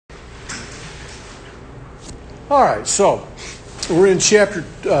All right, so we're in chapter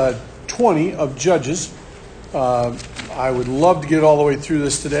 20 of Judges. I would love to get all the way through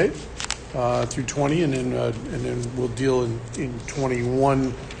this today, through 20, and then we'll deal in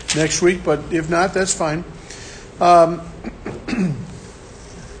 21 next week. But if not, that's fine. To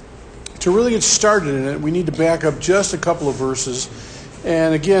really get started in it, we need to back up just a couple of verses.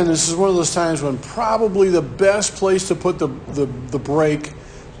 And again, this is one of those times when probably the best place to put the break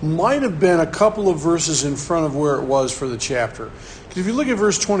might have been a couple of verses in front of where it was for the chapter. Because if you look at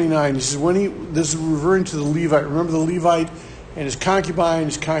verse 29, he says, this is referring to the Levite. Remember the Levite and his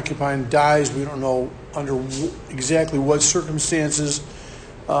concubine dies. We don't know under exactly what circumstances,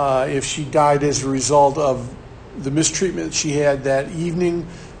 if she died as a result of the mistreatment she had that evening,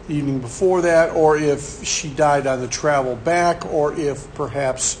 the evening before that, or if she died on the travel back, or if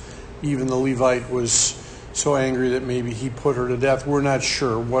perhaps even the Levite was so angry that maybe he put her to death. We're not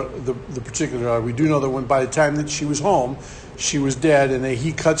sure what the particular are. We do know that by the time that she was home, she was dead, and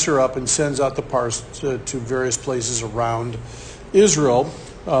he cuts her up and sends out the parts to various places around Israel,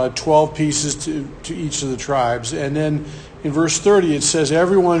 12 pieces to each of the tribes. And then in verse 30 it says,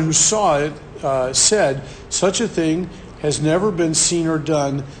 everyone who saw it said, such a thing has never been seen or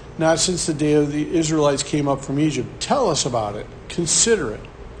done, not since the day of the Israelites came up from Egypt. Tell us about it. Consider it.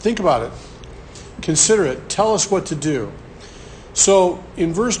 Think about it. Consider it. Tell us what to do. So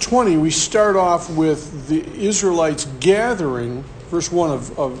in verse 20, we start off with the Israelites gathering, verse 1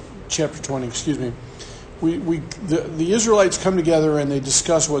 of chapter 20, the Israelites come together and they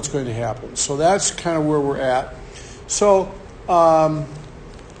discuss what's going to happen. So that's kind of where we're at. So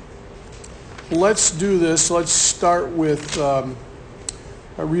let's do this. Let's start with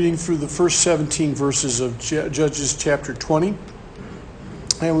reading through the first 17 verses of Judges chapter 20.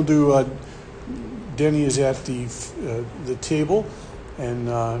 And we'll do... Denny is at the table, and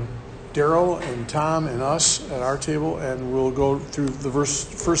Daryl and Tom and us at our table, and we'll go through the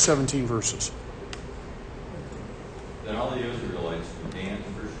first 17 verses. Then all the Israelites from Dan to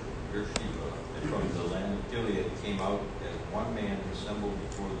Beersheba and from the land of Gilead came out as one man assembled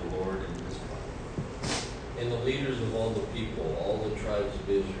before the Lord in Mizpah. And the leaders of all the people, all the tribes of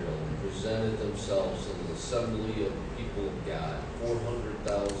Israel, presented themselves in the assembly of the people of God,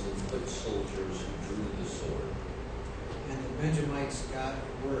 400,000 foot soldiers who drew the sword. And the Benjamites got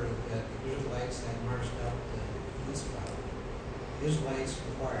word that the Israelites had marched up to Mizpah. The Israelites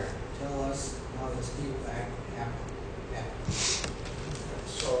inquired, tell us how this evil act happened.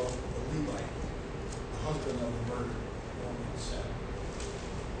 So the Levite, the husband of the murdered woman, said,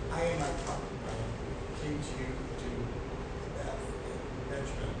 I and my concubine came to you to Beth in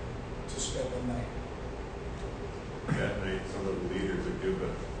Benjamin to spend the night. That night, some of the leaders of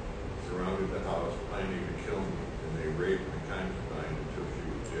Gibeah surrounded the house, planning to kill me, and they raped my concubine until she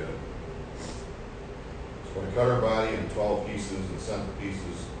was dead. So I cut her body in 12 pieces and sent the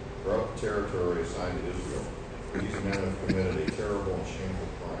pieces throughout the territory assigned to Israel. These men have committed a terrible and shameful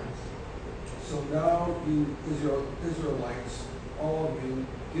crime. So now, you Israelites, all of you,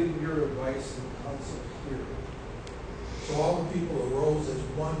 give your advice and counsel here. So all the people arose as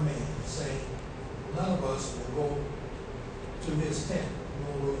one man, saying, none of us will go to his tent,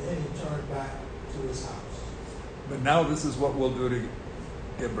 nor will any turn back to his house. But now this is what we'll do to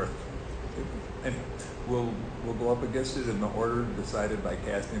give birth. And we'll go up against it in the order decided by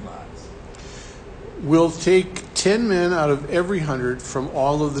casting lots. We'll take 10 men out of every 100 from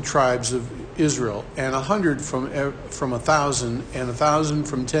all of the tribes of Israel, and 100 from 1,000, and 1,000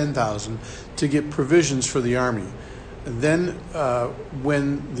 from 10,000 to get provisions for the army. Then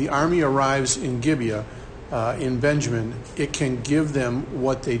when the army arrives in Gibeah, in Benjamin, it can give them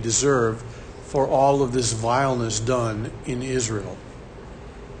what they deserve for all of this vileness done in Israel.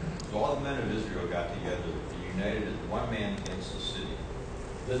 So all the men of Israel got together, united as one man against the city.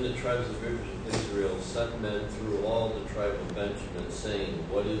 Then the tribes of Israel sent men through all the tribe of Benjamin, saying,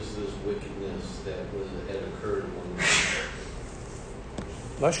 what is this wickedness that had occurred among you?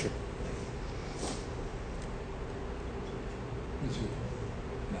 Bless you.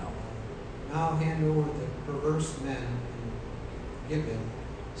 Now hand over the perverse men in Gibeon,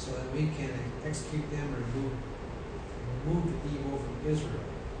 so that we can execute them and remove the evil from Israel.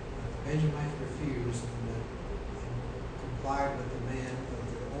 But the Benjamites refused and complied with the demand of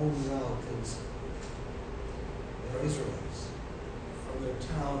their own relatives, the Israelites. From their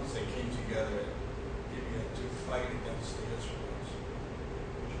towns they came together at Gibeon to fight against the Israelites.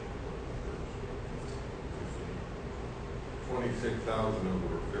 26,000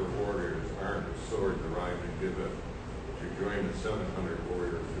 of their warriors armed with swords arrived in Gibeah to join the 700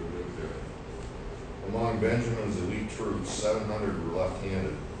 warriors who lived there. Among Benjamin's elite troops, 700 were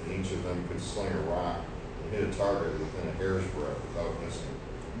left-handed, and each of them could sling a rock and hit a target within a hair's breadth without missing.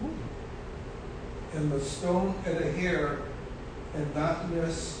 And the stone at a hair and not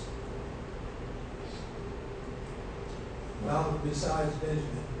miss. Now, besides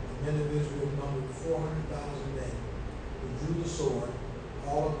Benjamin, the men of Israel numbered 400,000 men who drew the sword.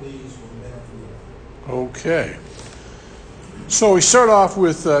 All of these were men of Levite. Okay. So we start off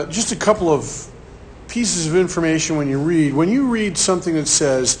with just a couple of pieces of information when you read. When you read something that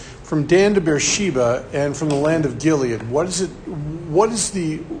says, from Dan to Beersheba and from the land of Gilead, what's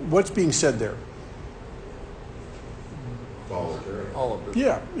being said there? All of it.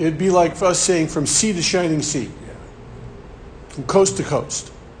 Yeah, it'd be like us saying from sea to shining sea. Yeah. From coast to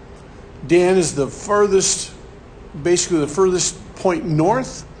coast. Dan is the furthest, basically the furthest point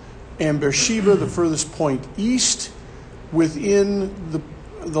north, and Beersheba the furthest point east within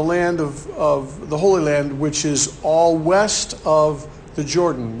the land of the Holy Land, which is all west of the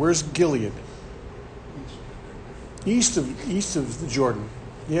Jordan. Where's Gilead? East of the Jordan.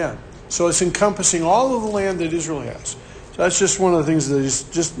 Yeah. So it's encompassing all of the land that Israel has. So that's just one of the things that is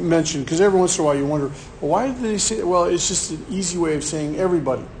just mentioned, because every once in a while you wonder, well, why did they say that? Well, it's just an easy way of saying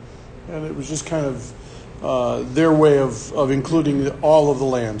everybody. And it was just kind of their way of including all of the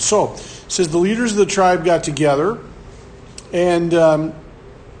land. So it says the leaders of the tribe got together, and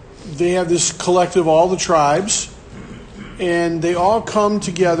they have this collective, all the tribes, and they all come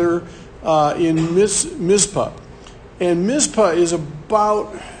together in Mizpah. And Mizpah is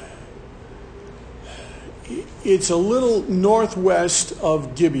about, it's a little northwest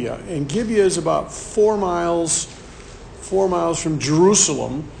of Gibeah. And Gibeah is about 4 miles from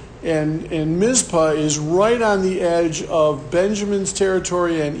Jerusalem. And Mizpah is right on the edge of Benjamin's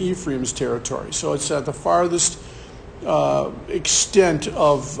territory and Ephraim's territory. So it's at the farthest extent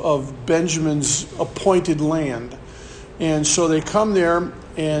of Benjamin's appointed land. And so they come there,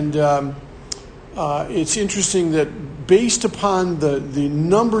 and it's interesting that based upon the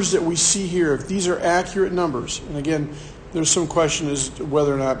numbers that we see here, if these are accurate numbers, and again, there's some question as to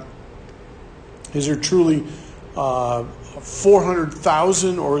whether or not is there truly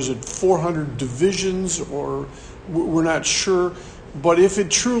 400,000 or is it 400 divisions, or we're not sure. But if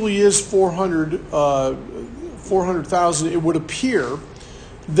it truly is 400,000, it would appear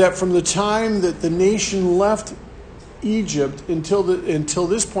that from the time that the nation left Egypt until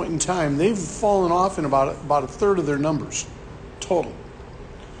this point in time, they've fallen off in about a third of their numbers total.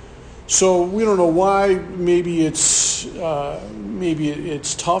 So we don't know why. Maybe it's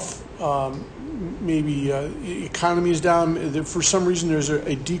tough. Maybe economy is down. For some reason, there's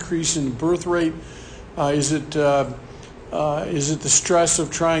a decrease in birth rate. Is it the stress of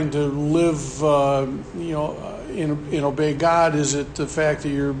trying to live, and obey God? Is it the fact that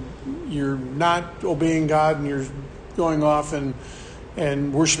you're not obeying God and you're going off and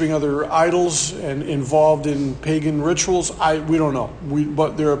worshiping other idols and involved in pagan rituals? We don't know.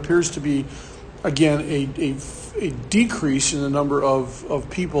 But there appears to be, again, a decrease in the number of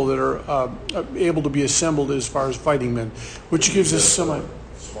people that are able to be assembled as far as fighting men, which gives us some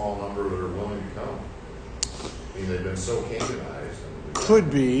small number that are willing to come. I mean, they've been so Canaanized. Could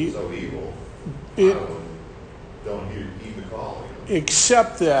be. So evil. Don't heed the call.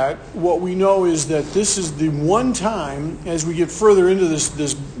 Except that what we know is that this is the one time, as we get further into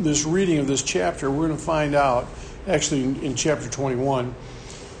this reading of this chapter, we're going to find out, actually in chapter 21,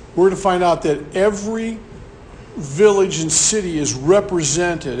 we're going to find out that every village and city is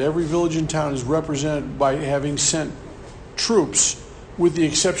represented, every village and town is represented by having sent troops, with the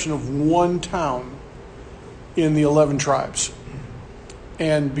exception of one town in the 11 tribes.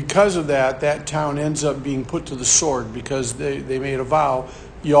 And because of that town ends up being put to the sword, because they made a vow,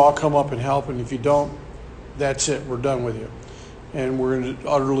 you all come up and help, and if you don't, that's it, we're done with you. And we're going to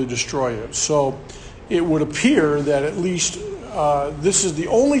utterly destroy you. So it would appear that at least this is the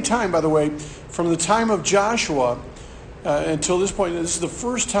only time, by the way, from the time of Joshua until this point, this is the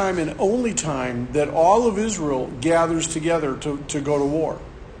first time and only time that all of Israel gathers together to go to war.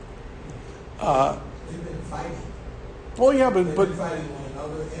 They've been fighting. Well, yeah, They've but been fighting one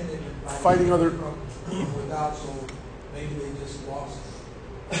another, and they've been fighting other. Without, so maybe they just lost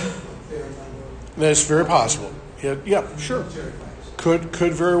their number. That's very possible. Yeah, sure.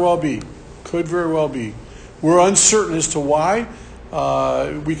 Could very well be. Could very well be. We're uncertain as to why.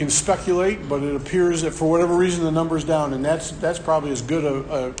 We can speculate, but it appears that for whatever reason the number's down, and that's probably as good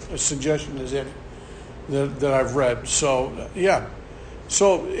a suggestion as any that I've read. So yeah.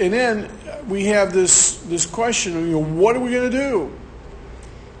 So and then we have this question of, what are we going to do?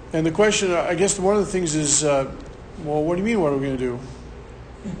 And the question, I guess, one of the things is, well, what do you mean? What are we going to do?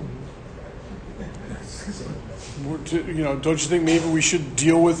 don't you think maybe we should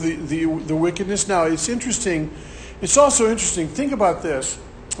deal with the wickedness? Now, it's interesting. It's also interesting. Think about this.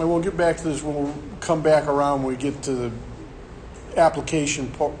 And we'll get back to this when we'll come back around when we get to the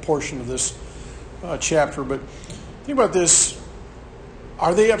application portion of this chapter. But think about this.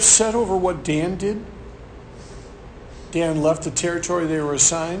 Are they upset over what Dan did? Dan left the territory they were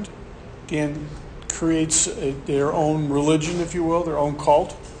assigned. Dan creates their own religion, if you will, their own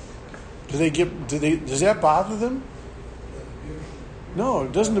cult. Does that bother them? No,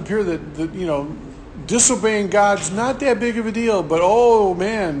 it doesn't appear that disobeying God's not that big of a deal, but oh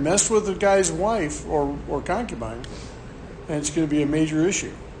man, mess with the guy's wife or concubine, and it's going to be a major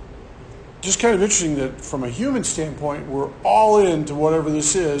issue. Just kind of interesting that from a human standpoint, we're all into whatever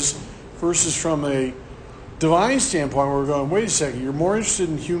this is, versus from a divine standpoint, we're going, wait a second, you're more interested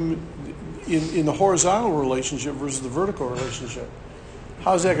in the horizontal relationship versus the vertical relationship.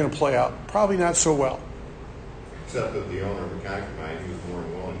 How's that going to play out? Probably not so well. Except that the owner of the concubine, he was more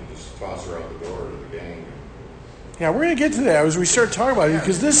than willing to just toss her out the door to the gang. Yeah, we're going to get to that as we start talking about it,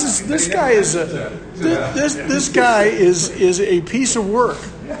 because this guy is a piece of work.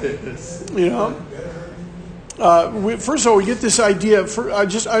 First of all, we get this idea. I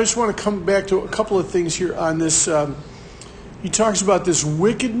just want to come back to a couple of things here on this. He talks about this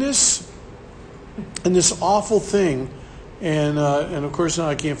wickedness and this awful thing, and of course now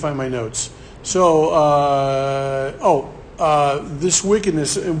I can't find my notes. So, this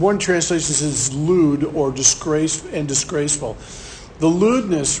wickedness, in one translation says lewd or disgraceful. The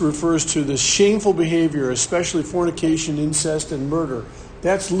lewdness refers to the shameful behavior, especially fornication, incest, and murder.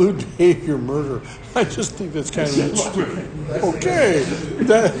 That's lewd behavior, murder. I just think that's kind of interesting. Okay,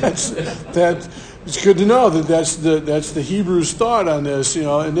 it's good to know that's the Hebrew's thought on this,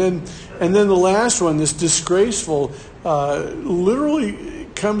 and then the last one, this disgraceful, literally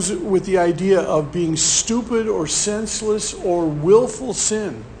comes with the idea of being stupid or senseless or willful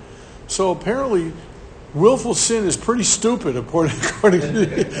sin. So apparently, willful sin is pretty stupid according to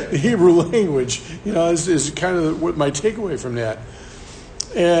the Hebrew language. Is kind of what my takeaway from that.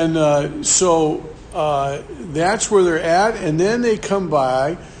 And so that's where they're at. And then they come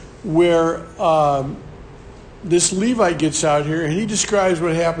by where this Levite gets out here, and he describes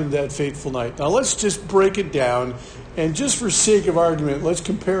what happened that fateful night. Now let's just break it down, and just for sake of argument, let's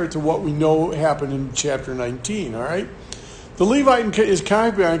compare it to what we know happened in chapter 19, all right? The Levite and his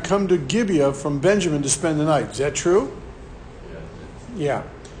concubine come to Gibeah from Benjamin to spend the night. Is that true? Yeah.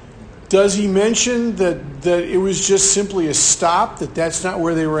 Does he mention that it was just simply a stop, that's not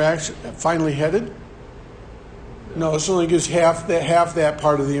where they were actually finally headed? No, this only gives half that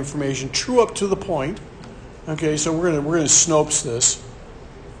part of the information, true up to the point. Okay, so we're gonna Snopes this.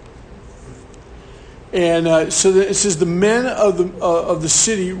 And so it says the men of the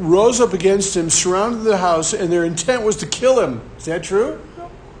city rose up against him, surrounded the house, and their intent was to kill him. Is that true?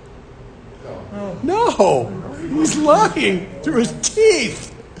 No. He's lying through his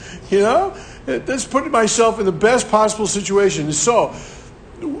teeth. That's putting myself in the best possible situation. So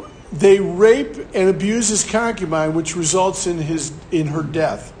they rape and abuse his concubine, which results in her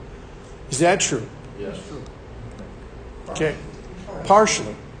death. Is that true? Yes. Okay.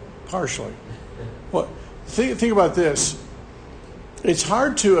 Partially. Well, think about this. It's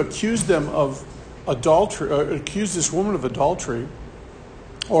hard to accuse them of adultery, or accuse this woman of adultery,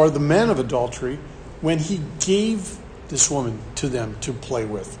 or the men of adultery, when he gave this woman to them to play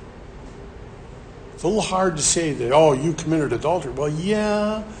with. It's a little hard to say that, you committed adultery. Well,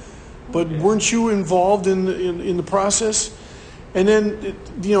 yeah, but weren't you involved in the process? And then,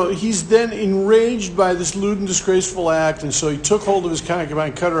 he's then enraged by this lewd and disgraceful act, and so he took hold of his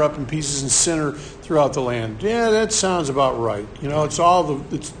concubine, cut her up in pieces, and sent her throughout the land. Yeah, that sounds about right.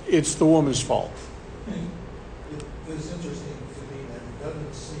 It's the woman's fault. It's interesting to me that it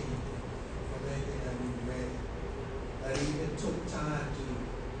doesn't seem, from anything that we've read, that he even took time to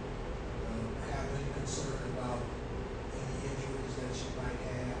have any concern about any injuries that she might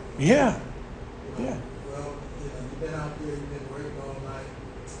have. Yeah. Well, you've been out there, you've been working all night.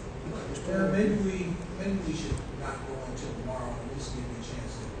 Maybe we should not go until tomorrow, at least give you a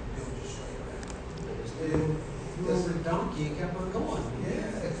chance to build your strength back. He rode a donkey and kept on going.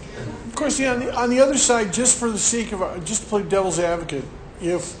 Yeah. Of course, on the other side, just for the sake of just to play devil's advocate,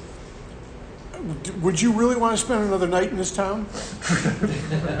 would you really want to spend another night in this town?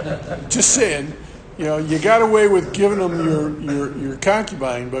 Just saying. You got away with giving them your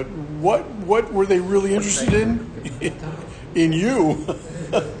concubine, but what were they really interested in? In you.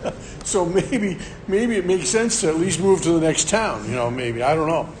 So maybe it makes sense to at least move to the next town. Maybe, I don't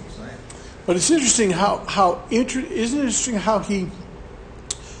know. But it's interesting isn't it interesting how he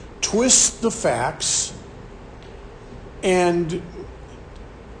twists the facts and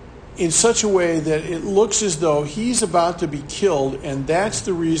in such a way that it looks as though he's about to be killed, and that's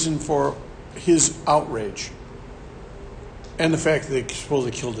the reason for his outrage. And the fact that they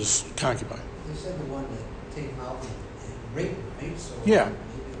supposedly killed his concubine. They said the one that came out and raped, right? So Yeah. maybe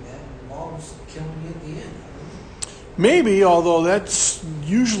that involves killing at the end. I don't know. Maybe, although that's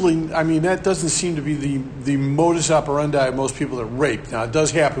usually, I mean, that doesn't seem to be the modus operandi of most people that rape. Now, it does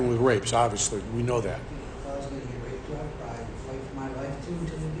happen with rapes, obviously. We know that. If I was going to get raped, I'd probably fight for my life too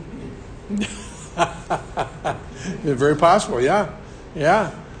until they beat me. Very possible, yeah.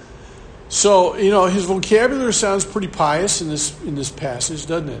 Yeah. So, his vocabulary sounds pretty pious in this passage,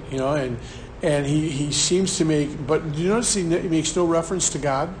 doesn't it? And he seems to make, but do you notice he makes no reference to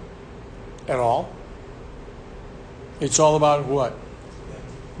God at all? It's all about what?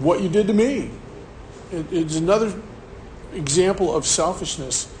 What you did to me. It's another example of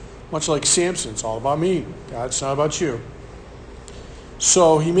selfishness, much like Samson. It's all about me. God, it's not about you.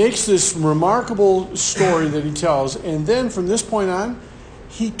 So he makes this remarkable story that he tells, and then from this point on,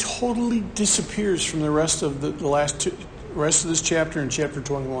 he totally disappears from the rest of the rest of this chapter in chapter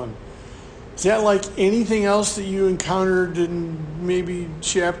 21. Is that like anything else that you encountered in maybe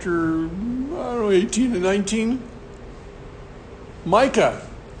chapter 18 and 19? Micah.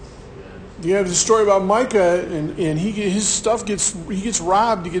 You have the story about Micah, and his stuff gets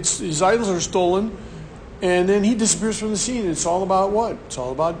robbed. His idols are stolen, and then he disappears from the scene. It's all about what? It's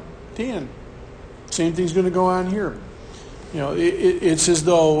all about Dan. Same thing's going to go on here. It's as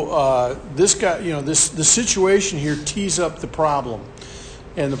though this guy, the situation here tees up the problem,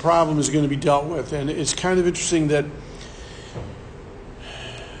 and the problem is going to be dealt with. And it's kind of interesting that,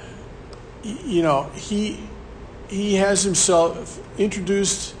 he has himself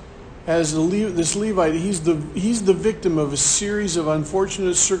introduced as this Levite. He's the victim of a series of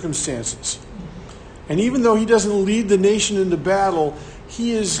unfortunate circumstances, and even though he doesn't lead the nation into battle,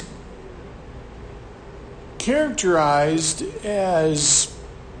 he is characterized as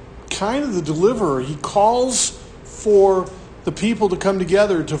kind of the deliverer. He calls for the people to come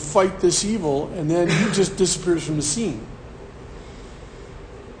together to fight this evil, and then he just disappears from the scene.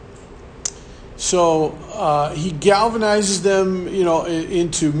 So he galvanizes them,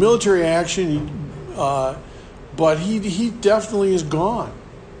 into military action, but he definitely is gone.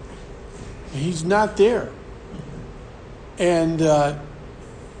 He's not there, and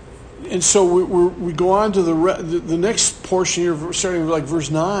so we go on to the next portion here, starting with like verse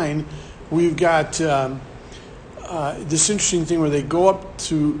 9. We've got this interesting thing where they go up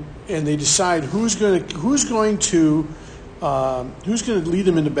to and they decide who's going to lead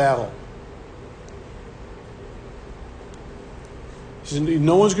them into battle. He says,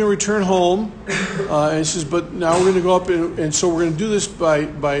 no one's going to return home, and he says, but now we're going to go up and so we're going to do this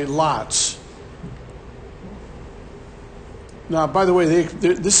by lots. Now, by the way,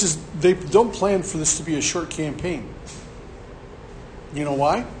 they don't plan for this to be a short campaign. You know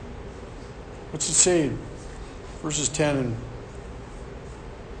why? What's it say? Verses 10 and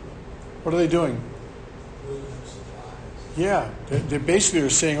what are they doing? Yeah, they basically are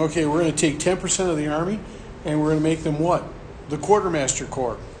saying, okay, we're going to take 10% of the army and we're going to make them what? The quartermaster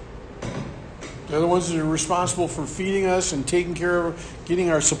corps. They're the ones that are responsible for feeding us and taking care of getting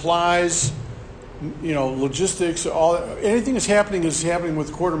our supplies. Logistics, anything that's happening is happening with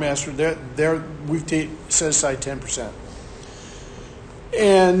the quartermaster. We've set aside 10%,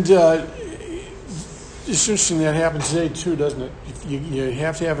 and it's interesting that happens today too, doesn't it? You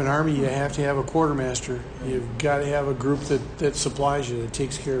have to have an army. You have to have a quartermaster. You've got to have a group that supplies you, that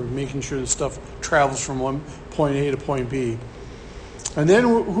takes care of making sure that stuff travels from one point A to point B. And then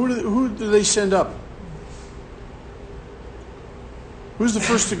who do they send up? Who's the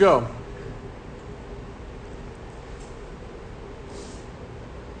first to go?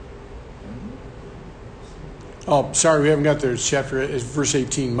 Oh, sorry, we haven't got there. It's verse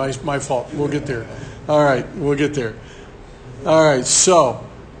 18. My fault. We'll get there. All right, we'll get there. All right, so,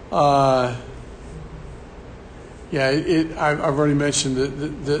 I've already mentioned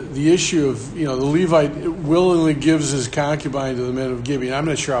the issue of, the Levite willingly gives his concubine to the men of Gibeon. I'm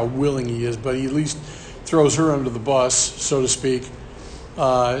not sure how willing he is, but he at least throws her under the bus, so to speak.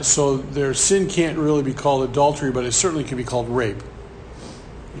 So their sin can't really be called adultery, but it certainly can be called rape.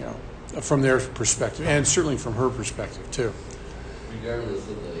 From their perspective, and certainly from her perspective too. Regardless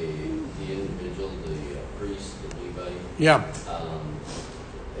of the individual, the priest, the Levite. Yeah.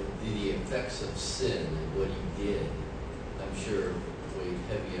 The effects of sin and what he did, I'm sure, weighed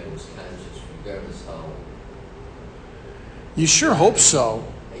heavy on his conscience, regardless how. You sure hope so.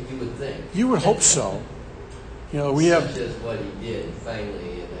 You would think. You would hope so. We have such as what he did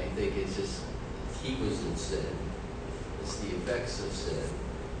finally, and I think it's just he was in sin. It's the effects of sin.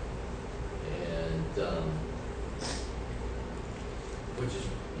 And which is,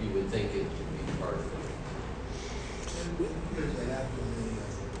 you would think it would be part of it. It appears that after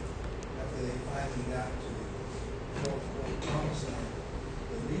they finally got to the promised land,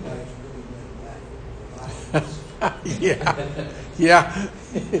 the Levites really went back. Yeah,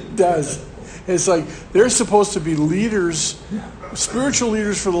 it does. It's like they're supposed to be leaders, spiritual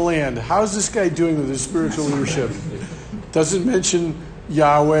leaders for the land. How's this guy doing with his spiritual leadership? Doesn't mention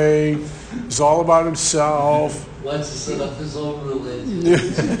Yahweh. He's all about himself. Wants to set up his own religion.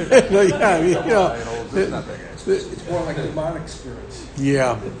 It's more like demonic spirits.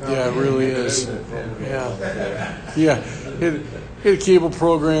 Yeah, it really is. Yeah. Hit a cable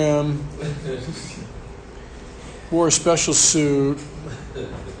program, wore a special suit,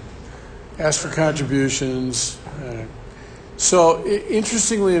 asked for contributions. So,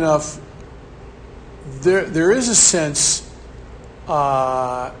 interestingly enough, there is a sense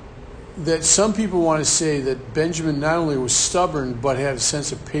that some people want to say that Benjamin not only was stubborn but had a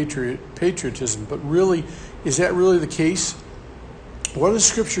sense of patriotism. But really, is that really the case? What does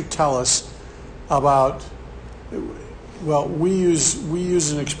Scripture tell us about? Well, we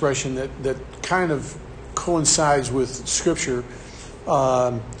use an expression that kind of coincides with Scripture.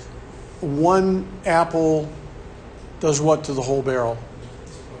 One apple does what to the whole barrel?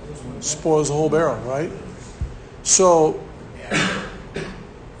 Spoils the whole barrel, right? So,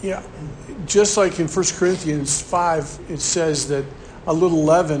 yeah, just like in 1 Corinthians 5, it says that a little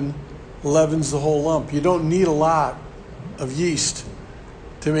leaven leavens the whole lump. You don't need a lot of yeast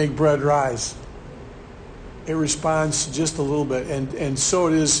to make bread rise. It responds to just a little bit. And so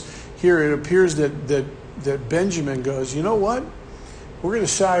it is here. It appears that Benjamin goes, you know what? We're going to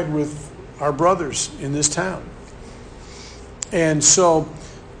side with our brothers in this town. And so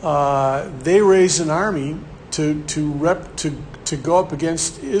they raise an army to go up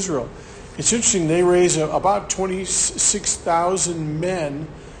against Israel. It's interesting. They raise about 26,000 men.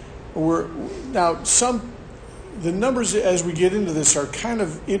 The numbers as we get into this are kind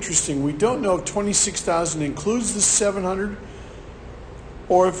of interesting. We don't know if 26,000 includes the 700,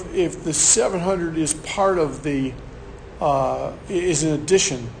 or if the 700 is part of the is an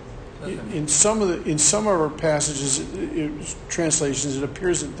addition. In some of our passages, translations, it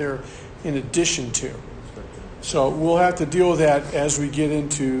appears that they're in addition to. So we'll have to deal with that as we get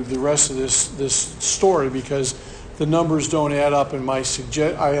into the rest of this story, because the numbers don't add up, and I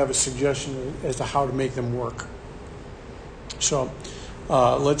have a suggestion as to how to make them work. So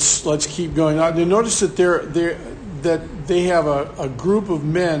let's keep going. Now, you notice that they have a group of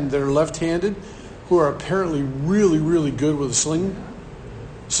men that are left-handed who are apparently really, really good with a sling.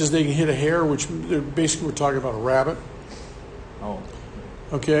 It says they can hit a hare, which basically we're talking about a rabbit. Oh.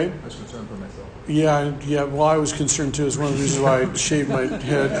 Okay. I was concerned for myself. Yeah. Well, I was concerned too. It's one of the reasons why I shaved my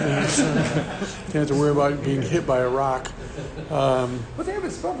head. Didn't have to worry about being hit by a rock. But they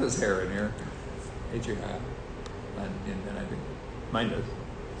haven't spelled this hair in here. H-A-I. And I think mine does.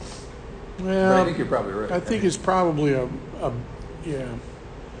 Well, but I think you're probably right. I think it's probably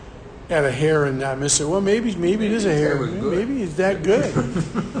at a hair and not miss it. Well, maybe it is a hair. Maybe it's that good. I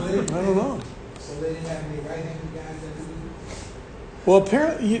don't know. So they didn't have any right-handed guys that could do it? Well,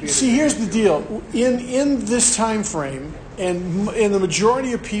 apparently, here's the deal. In this time frame, and in the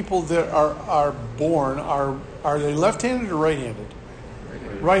majority of people that are born, are they left-handed or right-handed?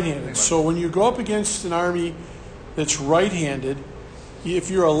 Right-handed. So when you go up against an army that's right-handed, if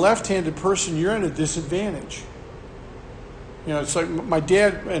you're a left-handed person, you're at a disadvantage. You know, it's like my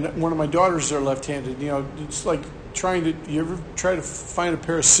dad and one of my daughters are left-handed. You know, it's like you ever try to find a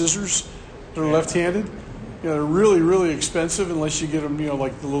pair of scissors that are left-handed? You know, they're really, really expensive unless you get them, you know,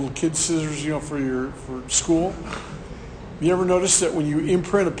 like the little kid scissors, you know, for school. You ever notice that when you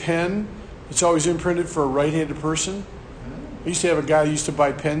imprint a pen, it's always imprinted for a right-handed person? I used to have a guy who used to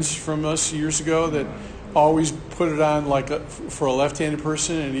buy pens from us years ago that always put it on for a left-handed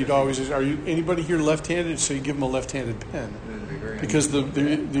person, and he'd always say, "Are you anybody here left-handed?" So you give him a left-handed pen because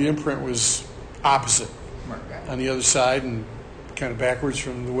the imprint was opposite on the other side and kind of backwards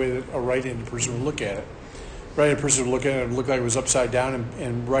from the way that a right-handed person would look at it. Right-handed person would look at it and look like it was upside down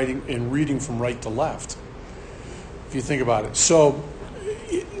and reading from right to left. If you think about it, so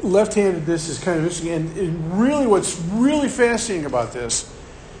left-handedness is kind of interesting, and really, what's really fascinating about this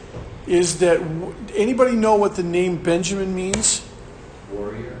is that anybody know what the name Benjamin means?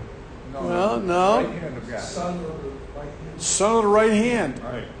 Warrior? No. Right hand of God. Son of the right hand.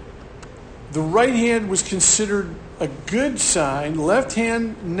 Right. The right hand was considered a good sign. Left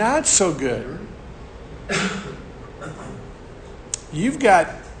hand, not so good. You've got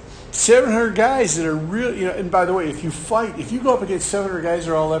 700 guys that are real, and by the way, if you go up against 700 guys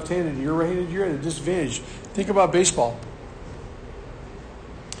that are all left-handed and you're right-handed, you're at a disadvantage. Think about baseball.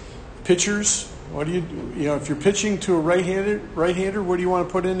 Pitchers, what do if you're pitching to a right-hander, what do you want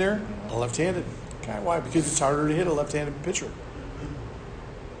to put in there? A left-handed. Okay, why? Because it's harder to hit a left-handed pitcher.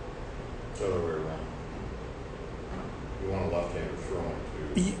 It's the other way around. You want a left-hander throwing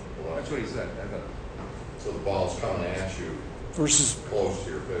to That's what he said. I thought. So the ball's coming at you Versus, close to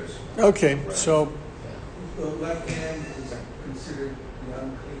your face. okay, Right. so, The left hand is considered the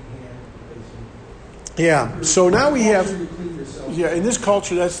unclean hand because yeah. So now we have, you clean yourself. yeah, in this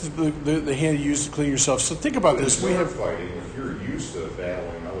culture, that's the hand you use to clean yourself. So think about But this. in We sword have, fighting, if you're used to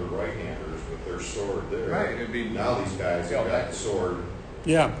battling other right-handers with their sword there, Right, it'd be- now these guys have got the sword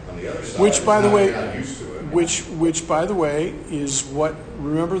yeah. on the other side. Which, by the Now way, they're not used to it. Which, by the way, is what,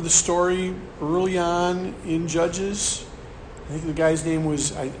 remember the story early on in Judges? I think the guy's name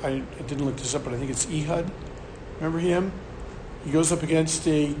was, I didn't look this up, but I think it's Ehud. Remember him? He goes up against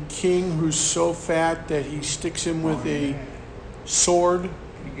a king who's so fat that he sticks him with a sword. Can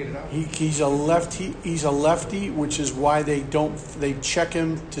you get it out? He's a lefty, which is why they check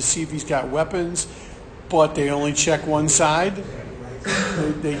him to see if he's got weapons, but they only check one side.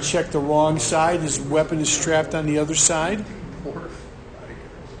 They check the wrong side. His weapon is strapped on the other side.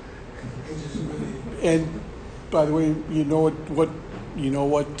 And by the way, you know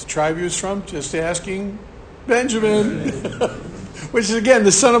what tribe he was from? Just asking. Benjamin, which is again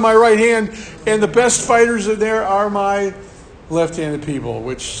the son of my right hand, and the best fighters in there are my left-handed people,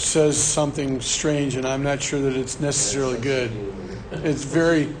 which says something strange, and I'm not sure that it's necessarily good. It's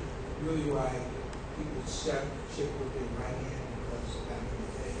very Really why people check with their right hand because back in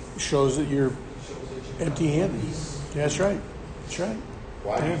the day, shows that you're it shows that you're empty-handed. peace. That's right. That's right.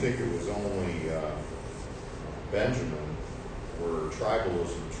 Why do you think it was only Benjamin where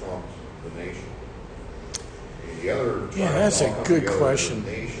tribalism trumped the nation? I mean, the other tribes that's all a come good together question. as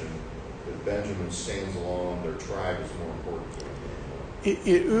a nation, but Benjamin stands alone. Their tribe is more important to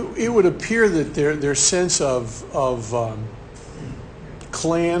them. It would appear that their sense of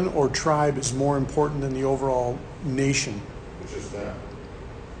clan or tribe is more important than the overall nation. Which is them.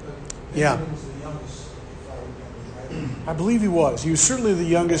 But Yeah. Benjamin was the youngest, if I remember right. I believe he was. He was certainly the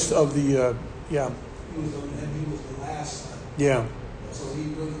youngest of the. Yeah. He was the last son. Yeah. So he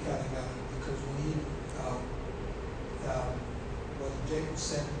really kind of got it because when Jacob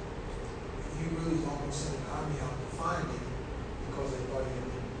sent, he really almost sent an army out to find him because they thought he had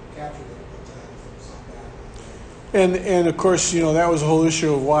been captured at one time from some battle. And of course, that was the whole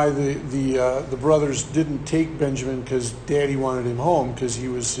issue of why the brothers didn't take Benjamin, because Daddy wanted him home because he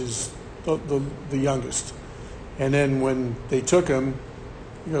was the youngest. And then when they took him,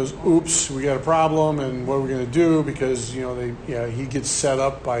 he goes, "Oops, we got a problem, and what are we going to do?" Because he gets set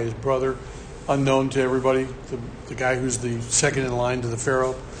up by his brother, unknown to everybody, the guy who's the second in line to the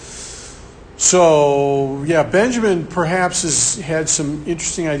Pharaoh. So Benjamin perhaps has had some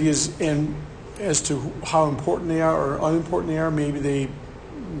interesting ideas and as to how important they are or unimportant they are. Maybe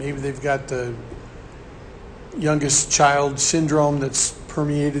they've got the youngest child syndrome that's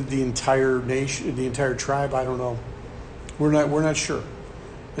permeated the entire nation, the entire tribe. I don't know. We're not sure.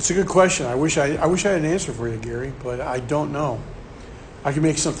 It's a good question. I wish I had an answer for you, Gary, but I don't know. I can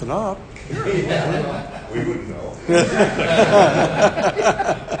make something up. We wouldn't know.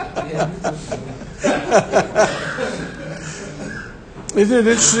 Isn't it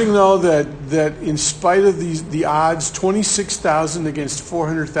interesting, though, that in spite of the odds, 26,000 against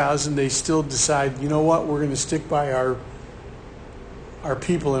 400,000, they still decide, you know what, we're going to stick by our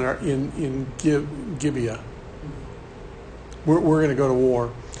people in Gibeah. We're going to go to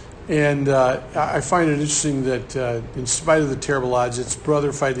war. And I find it interesting that in spite of the terrible odds, it's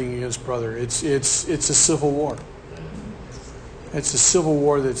brother fighting against brother. It's a civil war. It's a civil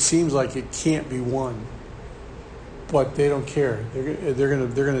war that seems like it can't be won, but they don't care. They're going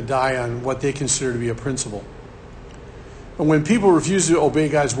to die on what they consider to be a principle. And when people refuse to obey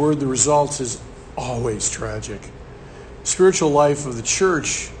God's word, the result is always tragic. Spiritual life of the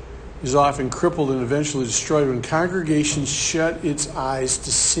church is often crippled and eventually destroyed when congregations shut its eyes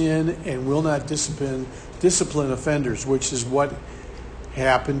to sin and will not discipline offenders, which is what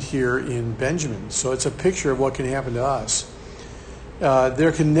happened here in Benjamin. So it's a picture of what can happen to us.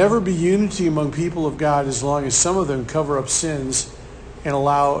 There can never be unity among people of God as long as some of them cover up sins and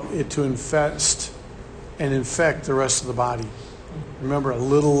allow it to infest and infect the rest of the body. Remember, a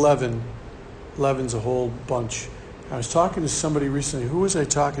little leaven leavens a whole bunch. I was talking to somebody recently. Who was I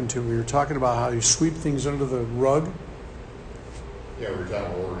talking to? We were talking about how you sweep things under the rug. Yeah, we were talking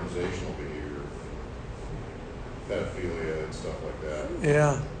about organizational behavior, pedophilia and stuff like that.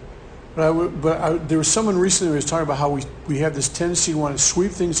 Yeah. But there was someone recently who was talking about how we have this tendency to want to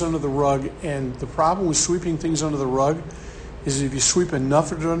sweep things under the rug, and the problem with sweeping things under the rug is if you sweep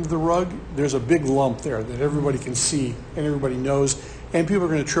enough of it under the rug, there's a big lump there that everybody can see and everybody knows, and people are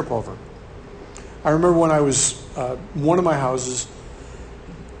going to trip over. I remember when I was one of my houses,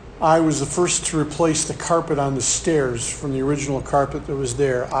 I was the first to replace the carpet on the stairs from the original carpet that was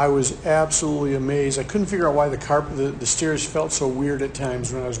there. I was absolutely amazed. I couldn't figure out why the stairs felt so weird at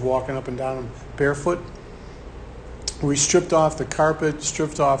times when I was walking up and down them barefoot. We stripped off the carpet,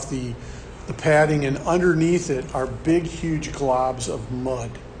 stripped off the padding, and underneath it are big, huge globs of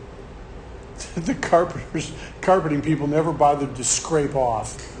mud. The carpeting people never bothered to scrape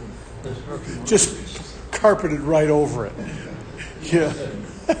off. Just carpeted right over it. Yeah.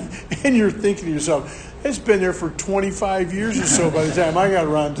 And you're thinking to yourself, it's been there for 25 years or so by the time I got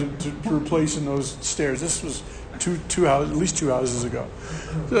around to replacing those stairs. This was at least two houses ago.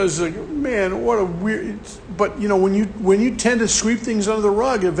 So I was like, man, what a weird... But, when you tend to sweep things under the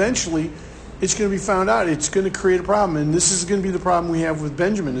rug, eventually it's going to be found out. It's going to create a problem. And this is going to be the problem we have with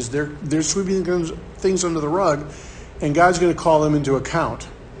Benjamin, is they're sweeping things under the rug, and God's going to call them into account.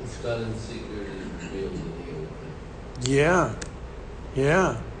 It's done in secret and revealed in the open.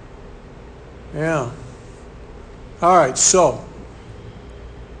 Yeah. All right, so,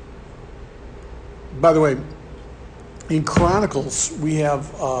 by the way, in Chronicles, we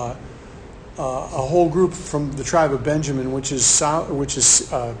have a whole group from the tribe of Benjamin, which is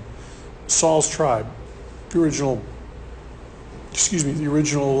Saul's tribe, the original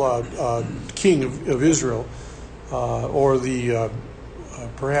king of Israel, or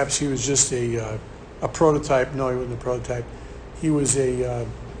perhaps he was just a prototype. No, he wasn't a prototype. He was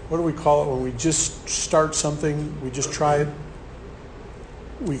what do we call it when we just start something? We just try it.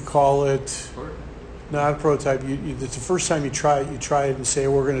 We call it not a prototype. It's the first time you try it and say,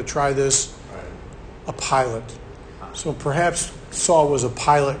 we're going to try this. A pilot. So perhaps Saul was a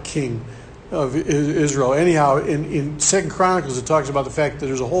pilot king of Israel. Anyhow, in 2 Chronicles, it talks about the fact that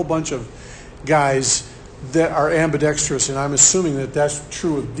there's a whole bunch of guys that are ambidextrous, and I'm assuming that that's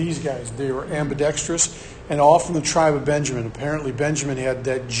true of these guys. They were ambidextrous, and all from the tribe of Benjamin. Apparently, Benjamin had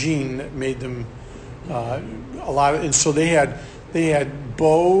that gene that made them a lot of, and so they had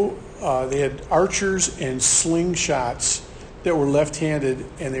bow, they had archers and slingshots that were left-handed,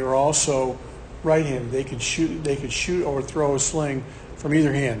 and they were also right-handed. They could shoot or throw a sling from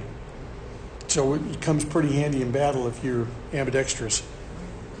either hand. So it comes pretty handy in battle if you're ambidextrous.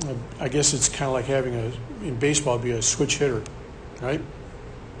 I guess it's kind of like having in baseball, be a switch hitter, right?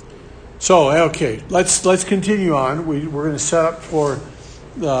 So, okay, let's continue on. We're going to set up for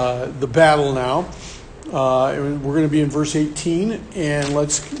the battle now. We're going to be in verse 18, and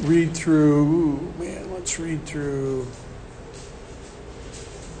let's read through.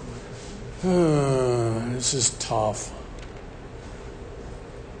 This is tough.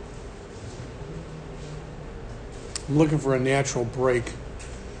 I'm looking for a natural break.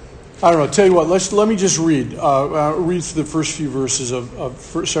 I don't know. Tell you what. Let me just read. Read through the first few verses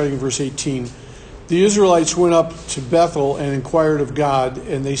starting in verse 18. The Israelites went up to Bethel and inquired of God,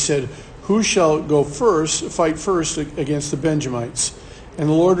 and they said, "Who shall fight first against the Benjamites?" And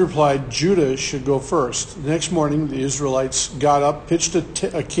the Lord replied, "Judah should go first." The next morning, the Israelites got up, pitched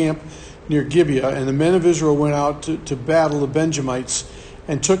a camp near Gibeah, and the men of Israel went out to battle the Benjamites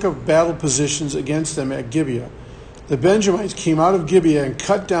and took up battle positions against them at Gibeah. The Benjamites came out of Gibeah and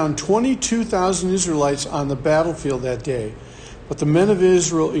cut down 22,000 Israelites on the battlefield that day. But the men of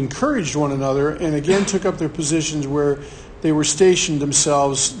Israel encouraged one another and again took up their positions where they were stationed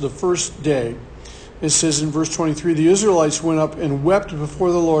themselves the first day. It says in verse 23, the Israelites went up and wept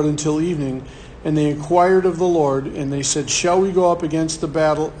before the Lord until evening, and they inquired of the Lord, and they said, "Shall we go up against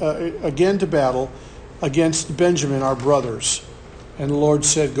again to battle against Benjamin, our brothers?" And the Lord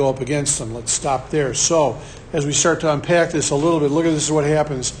said, "Go up against them." Let's stop there. So, as we start to unpack this a little bit, look at this is what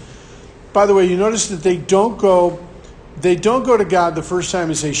happens. By the way, you notice that they don't go to God the first time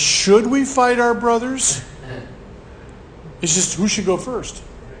and say, "Should we fight our brothers?" It's just, who should go first?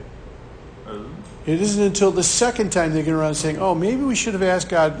 It isn't until the second time they get around saying, "Oh, maybe we should have asked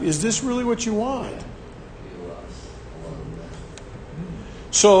God, is this really what you want?"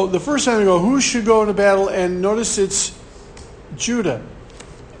 So the first time they go, who should go into battle? And notice it's Judah.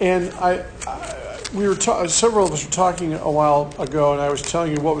 And several of us were talking a while ago, and I was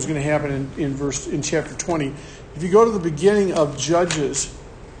telling you what was going to happen in chapter 20. If you go to the beginning of Judges,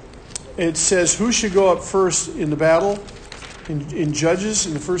 it says who should go up first in the battle in Judges,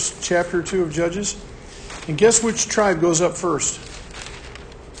 in the first chapter or two of Judges. And guess which tribe goes up first?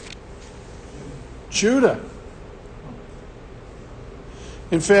 Judah.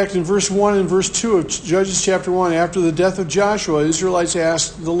 In fact, in verse 1 and verse 2 of Judges chapter 1, after the death of Joshua, Israelites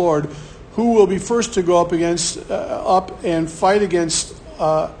asked the Lord, who will be first to go up and fight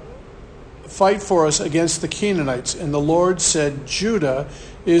for us against the Canaanites? And the Lord said, Judah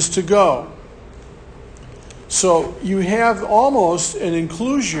is to go. So you have almost an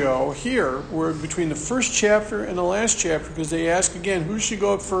inclusio here, where between the first chapter and the last chapter, because they ask again, who should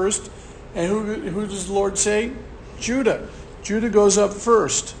go up first? And who does the Lord say? Judah. Judah goes up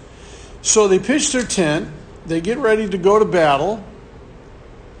first. So they pitch their tent. They get ready to go to battle.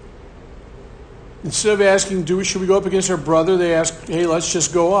 Instead of asking, should we go up against our brother? They ask, hey, let's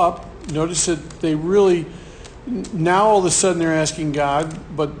just go up. Notice that they really, now all of a sudden they're asking God,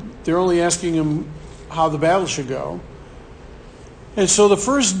 but they're only asking him how the battle should go. And so the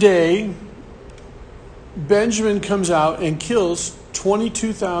first day, Benjamin comes out and kills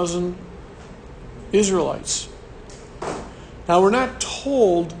 22,000 Israelites. Now, we're not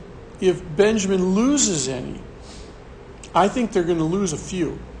told if Benjamin loses any. I think they're going to lose a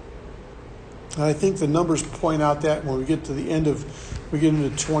few. And I think the numbers point out that when we get to the end of, we get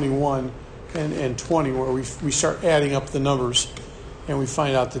into 21 and 20, where we start adding up the numbers, and we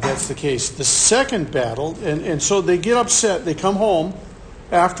find out that that's the case. The second battle, and so they get upset. They come home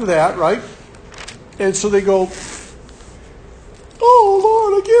after that, right? And so they go, oh,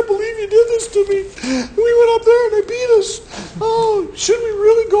 Lord, I can't believe you did this to me. We went up there and they beat us. Oh, should we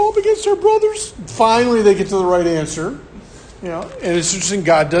really go up against our brothers? Finally, they get to the right answer. And it's interesting,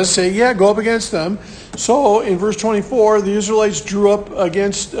 God does say, yeah, go up against them. So in verse 24, the Israelites drew up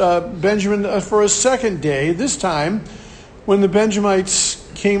against Benjamin for a second day. This time, when the Benjamites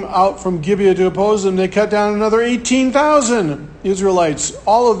came out from Gibeah to oppose them, they cut down another 18,000 Israelites,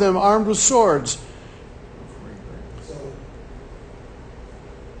 all of them armed with swords. So,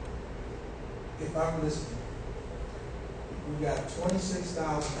 if I'm listening, we've got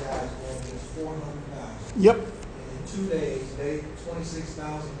 26,000 guys going against 400,000. Yep. 2 days,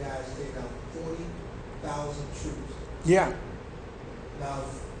 26,000 guys take out 40,000 troops. Yeah. Now,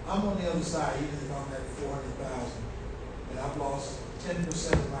 I'm on the other side, even if I'm at 400,000, and I've lost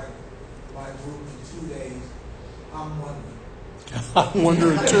 10% of my group in 2 days, I'm wondering. I'm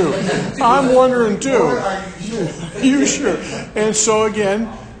wondering too. Lord, are you sure? You sure? And so again,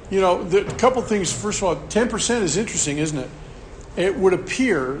 a couple things. First of all, 10% is interesting, isn't it? It would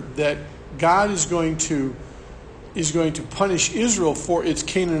appear that God is going to punish Israel for its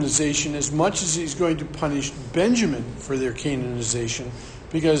Canaanization as much as he's going to punish Benjamin for their Canaanization,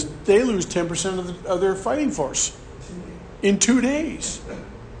 because they lose 10% of their fighting force in 2 days.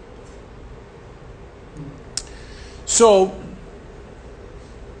 So,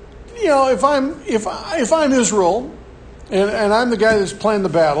 if I'm Israel and I'm the guy that's playing the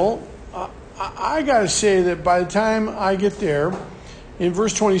battle, I got to say that by the time I get there, in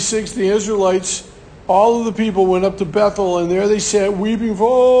verse 26, the Israelites, all of the people went up to Bethel, and there they sat weeping for,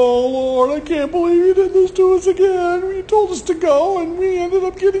 oh, Lord, I can't believe you did this to us again. You told us to go, and we ended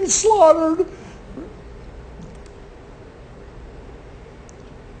up getting slaughtered.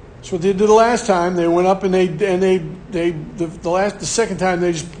 That's what they did the last time. They went up and the second time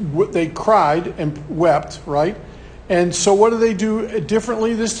they cried and wept, right? And so what do they do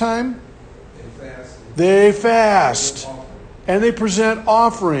differently this time? They fast. And they present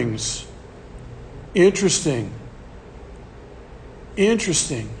offerings. Interesting.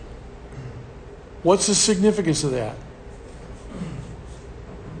 What's the significance of that?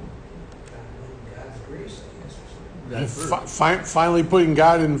 Finally putting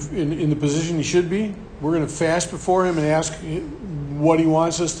God in the position he should be. We're going to fast before him and ask what he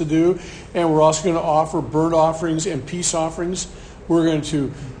wants us to do. And we're also going to offer burnt offerings and peace offerings. We're going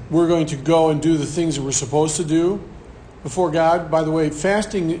to go and do the things that we're supposed to do before God. By the way,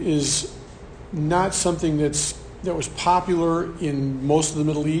 fasting is not something that was popular in most of the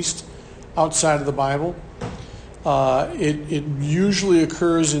Middle East outside of the Bible. It usually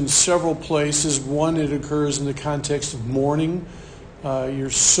occurs in several places. One, it occurs in the context of mourning. You're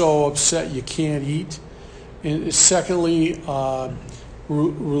so upset you can't eat. And secondly,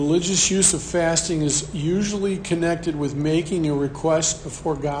 religious use of fasting is usually connected with making a request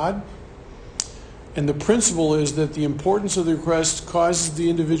before God. And the principle is that the importance of the request causes the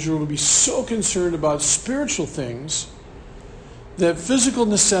individual to be so concerned about spiritual things that physical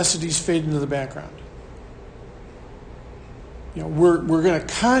necessities fade into the background. We're going to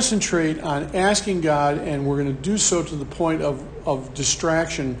concentrate on asking God, and we're going to do so to the point of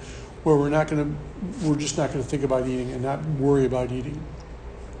distraction, where we're just not going to think about eating and not worry about eating.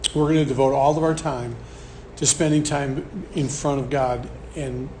 We're going to devote all of our time to spending time in front of God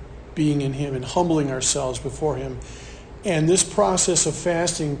and being in him and humbling ourselves before him And this process of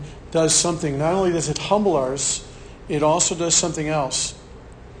fasting does something. Not only does it humble us, it also does something else,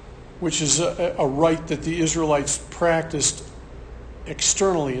 which is a rite that the Israelites practiced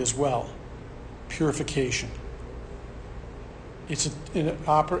externally as well. Purification. It's an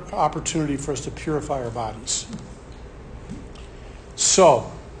opportunity for us to purify our bodies. So,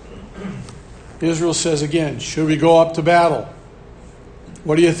 Israel says again, should we go up to battle?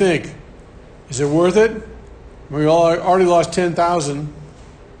 What do you think? Is it worth it? We already lost 10,000.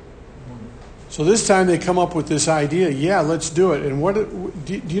 So this time they come up with this idea, yeah, let's do it. And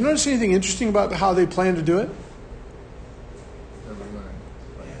do you notice anything interesting about how they plan to do it?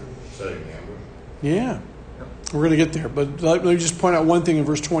 Setting the ambush. Yeah. We're going to get there. But let me just point out one thing in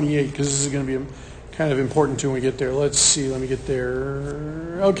verse 28, because this is going to be kind of important too when we get there. Let's see. Let me get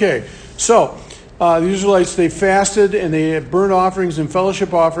there. Okay. So the Israelites, they fasted and they had burnt offerings and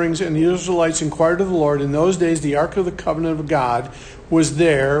fellowship offerings, and the Israelites inquired of the Lord. In those days, the Ark of the Covenant of God was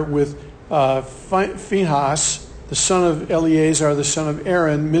there with Phinehas, the son of Eleazar, the son of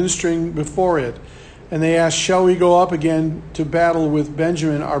Aaron, ministering before it. And they asked, shall we go up again to battle with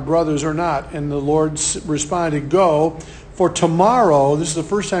Benjamin, our brothers, or not? And the Lord responded, go, for tomorrow, this is the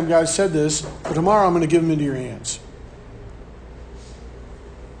first time God said this, for tomorrow I'm going to give them into your hands.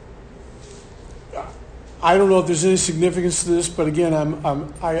 I don't know if there's any significance to this, but again,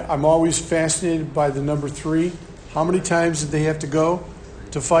 I'm always fascinated by the number 3. How many times did they have to go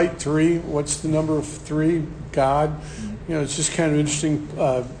to fight? 3. What's the number of 3? God. You know, it's just kind of an interesting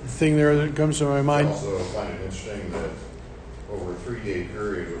thing there that comes to my mind. I also find it interesting that over a 3-day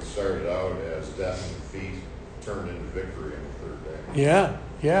period, what started out as death and defeat turned into victory on the 3rd day.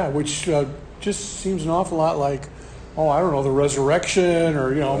 Yeah, which just seems an awful lot like, I don't know, the resurrection,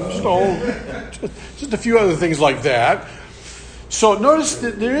 or just a few other things like that. So notice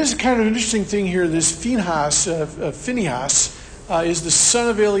that there is kind of an interesting thing here. This Phinehas is the son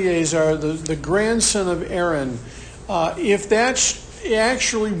of Eleazar, the grandson of Aaron. If that's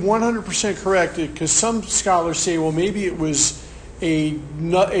actually 100% correct, because some scholars say, well, maybe it was a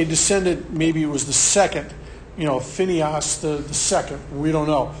descendant, maybe it was the second, Phinehas the second. We don't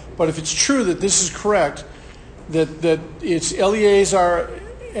know. But if it's true that this is correct, that it's Eleazar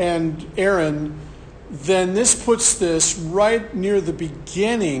and Aaron, then this puts this right near the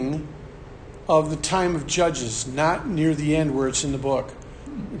beginning of the time of Judges, not near the end where it's in the book.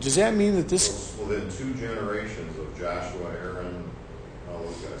 Does that mean that this... Within 2 generations of Joshua, Aaron, all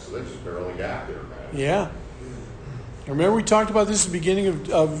those guys. So they just barely got there, man. Yeah. Remember we talked about this at the beginning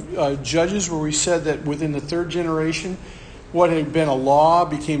of Judges, where we said that within the 3rd generation, what had been a law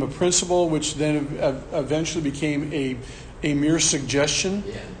became a principle, which then eventually became a mere suggestion.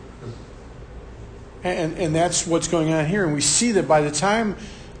 Yeah. And that's what's going on here. And we see that by the time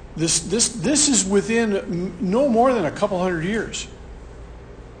this is within no more than a couple hundred years.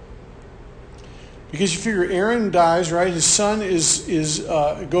 Because you figure Aaron dies, right? His son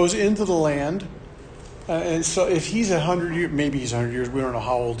goes into the land. And so if he's 100 years, maybe he's 100 years, we don't know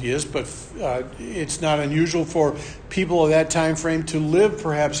how old he is, but it's not unusual for people of that time frame to live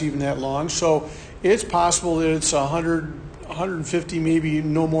perhaps even that long. So it's possible that it's 100, 150, maybe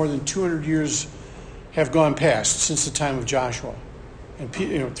no more than 200 years have gone past since the time of Joshua. And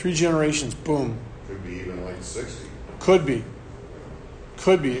 3 generations, boom. Could be even like 60. Could be.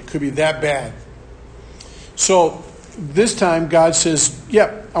 It could be that bad. So this time God says,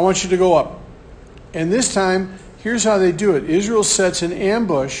 yep, I want you to go up. And this time, here's how they do it. Israel sets an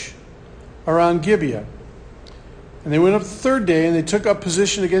ambush around Gibeah. And they went up the 3rd day, and they took up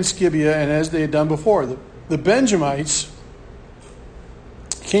position against Gibeah, and as they had done before. The Benjamites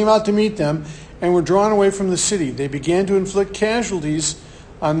came out to meet them and were drawn away from the city. They began to inflict casualties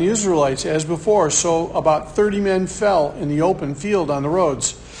on the Israelites as before. So about 30 men fell in the open field on the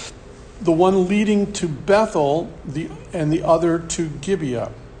roads, the one leading to Bethel and the other to Gibeah.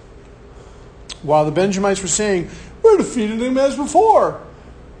 While the Benjamites were saying, we're defeating them as before.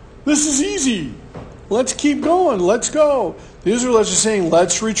 This is easy. Let's keep going. Let's go. The Israelites are saying,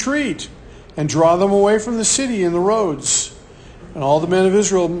 let's retreat and draw them away from the city and the roads. And all the men of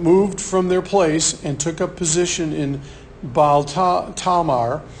Israel moved from their place and took up position in Baal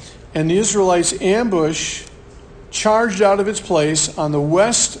Talmar. And the Israelites' ambush charged out of its place on the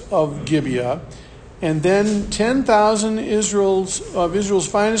west of Gibeah. And then 10,000 of Israel's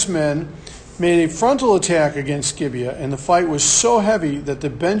finest men made a frontal attack against Gibeah, and the fight was so heavy that the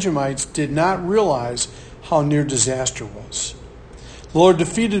Benjamites did not realize how near disaster was. The Lord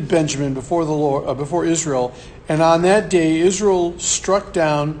defeated Benjamin before Israel, and on that day Israel struck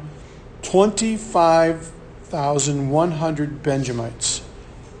down 25,100 Benjamites,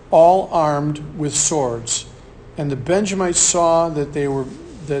 all armed with swords. and the Benjamites saw that they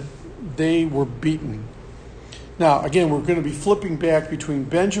were beaten. Now, again, we're going to be flipping back between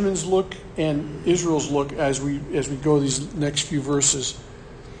Benjamin's look and Israel's look as we go these next few verses.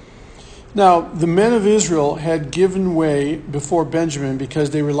 Now, the men of Israel had given way before Benjamin because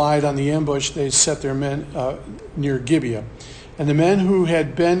they relied on the ambush they set their men near Gibeah. And the men who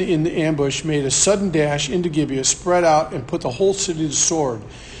had been in the ambush made a sudden dash into Gibeah, spread out, and put the whole city to the sword.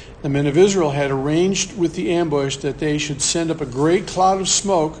 The men of Israel had arranged with the ambush that they should send up a great cloud of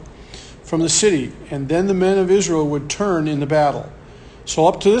smoke from the city, and then the men of Israel would turn in the battle. So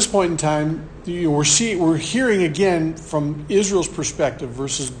up to this point in time, we're hearing again from Israel's perspective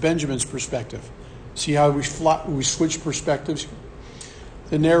versus Benjamin's perspective. See how we switch perspectives?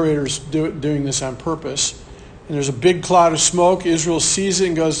 The narrator's doing this on purpose. And there's a big cloud of smoke. Israel sees it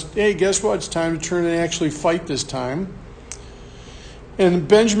and goes, hey, guess what? It's time to turn and actually fight this time. And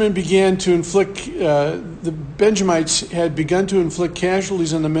Benjamin began to inflict, the Benjamites had begun to inflict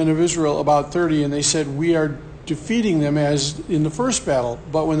casualties on the men of Israel, about 30, and they said, we are defeating them as in the first battle.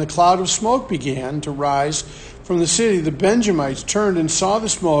 But when the cloud of smoke began to rise from the city, the Benjamites turned and saw the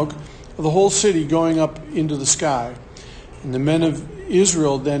smoke of the whole city going up into the sky. And the men of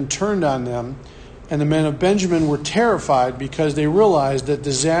Israel then turned on them, and the men of Benjamin were terrified because they realized that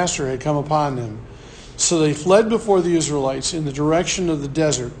disaster had come upon them. So they fled before the Israelites in the direction of the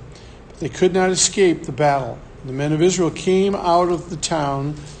desert, but they could not escape the battle. The men of Israel came out of the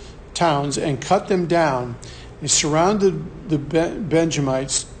towns and cut them down. They surrounded the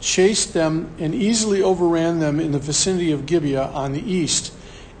Benjamites, chased them, and easily overran them in the vicinity of Gibeah on the east.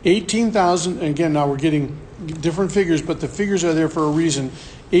 18,000, and again, now we're getting different figures, but the figures are there for a reason.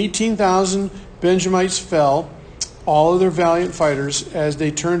 18,000 Benjamites fell, all of their valiant fighters, as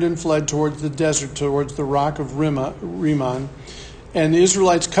they turned and fled towards the desert, towards the rock of Rimmon. And the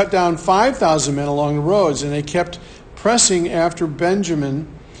Israelites cut down 5,000 men along the roads, and they kept pressing after the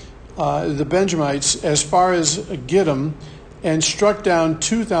Benjamites as far as Gittim, and struck down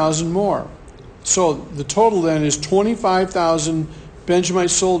 2,000 more. So the total then is 25,000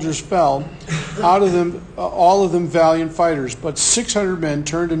 Benjamite soldiers fell, out of them, all of them valiant fighters. But 600 men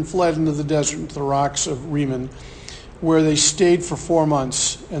turned and fled into the desert, into the rocks of Rimmon, where they stayed for 4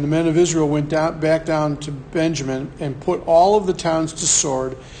 months. And the men of Israel went back down to Benjamin and put all of the towns to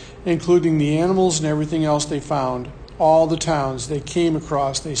sword, including the animals and everything else they found. All the towns they came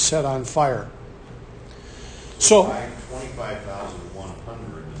across, they set on fire. So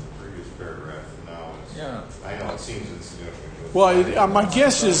 25,100 in the previous paragraph. Now it's, I know it seems insignificant. well, my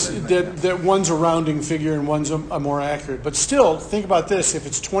guess is that one's a rounding figure and one's a more accurate. But still, think about this. If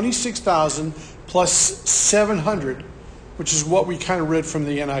it's 26,000 plus 700, which is what we kind of read from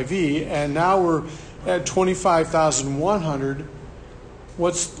the NIV, and now we're at 25,100,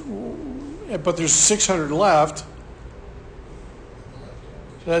 but there's 600 left.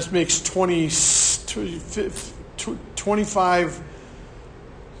 So that makes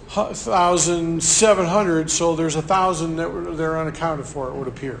 25,700. So there's 1,000 they're unaccounted for, it would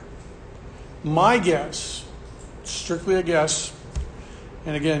appear. My guess, strictly a guess,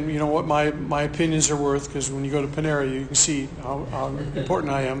 and again, you know what my opinions are worth, because when you go to Panera, you can see how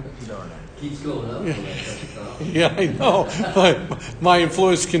important I am. Keeps going up. Yeah, I know. My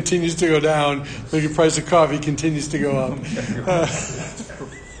influence continues to go down. The price of coffee continues to go up.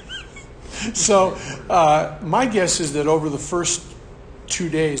 So my guess is that over the first 2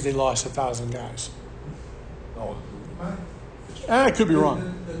 days, they lost 1,000 guys. I could be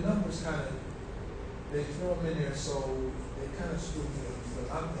wrong. The numbers kind of, they throw them in there, so they kind of screw me up.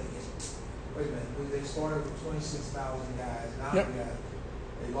 But I'm thinking, wait a minute, they started with 26,000 guys. Now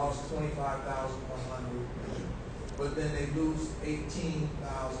they lost 25,100, but then they lose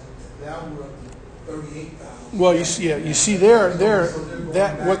 18,000. Now we're up to 38,000. Well, you see there that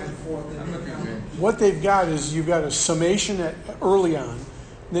what they've got is you've got a summation early on, and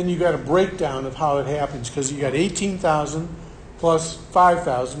then you've got a breakdown of how it happens, because you got 18,000 plus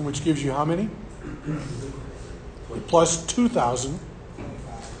 5,000, which gives you how many? Plus 2,000,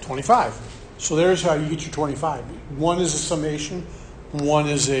 25. So there's how you get your 25. One is a summation, one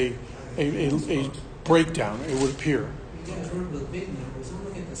is a breakdown, it would appear. You guys work with big numbers. I'm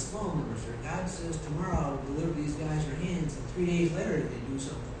looking at the small numbers here. God says tomorrow I'll deliver these guys your hands, and 3 days later they do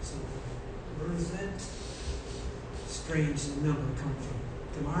something. So where does that strange number come from?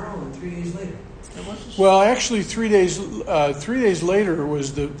 Tomorrow and 3 days later. Well, actually, 3 days. 3 days later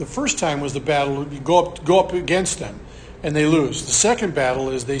was the first time was the battle. You go up against them, and they lose. The second battle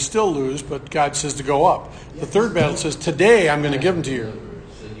is they still lose, but God says to go up. The third battle says, today I'm going to give them to you.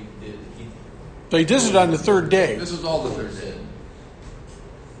 So he does it on the third day. This is all the third day.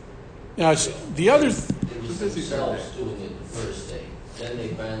 Now, it's the other. busy themselves Thursday. doing it the first day. Then they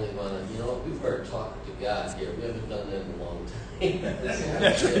finally want to, we better talk to God here. We haven't done that in a long time.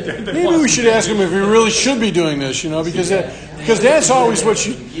 Maybe we should ask him if he really should be doing this, because that's always what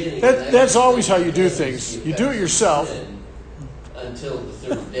that's always how you do things. You do it yourself. Until the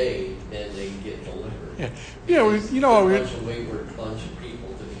third day, then they get delivered. Yeah. A bunch of wayward bunch of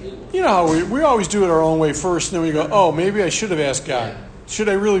people to begin with. You know how we always do it our own way first, and then we go, oh, maybe I should have asked God. Should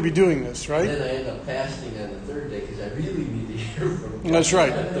I really be doing this, right? And then I end up fasting on the third day because I really need to hear from God. That's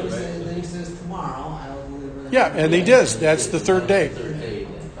right. Then he says, tomorrow I will deliver them. Yeah, and he does. That's the third day.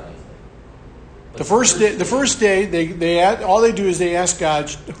 The first day, they all they do is they ask God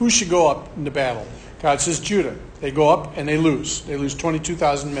who should go up into battle. God says Judah. They go up and they lose. They lose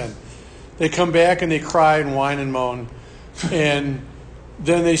 22,000 men. They come back and they cry and whine and moan, and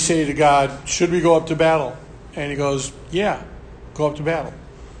then they say to God, "Should we go up to battle?" And He goes, "Yeah, go up to battle."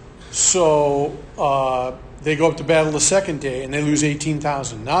 So they go up to battle the second day and they lose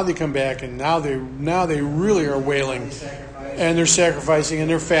 18,000. Now they come back and now they really are wailing. And they're sacrificing and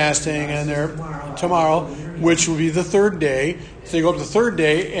they're fasting and they're tomorrow, which will be the third day. So they go up the third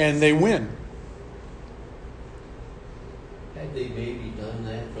day and they win. Had they maybe done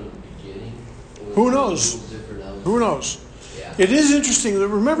that from the beginning? Who knows? Who knows? Yeah. It is interesting.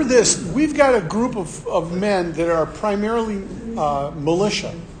 Remember this. We've got a group of men that are primarily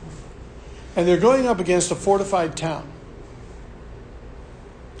militia. And they're going up against a fortified town.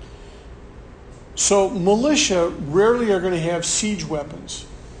 So militia rarely are going to have siege weapons.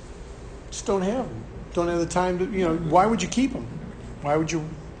 Just don't have them. Don't have the time to. Why would you keep them? Why would you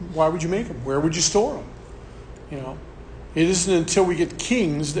make them? Where would you store them? It isn't until we get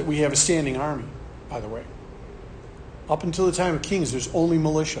kings that we have a standing army. By the way, up until the time of kings, there's only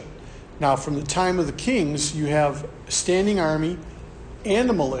militia. Now, from the time of the kings, you have a standing army and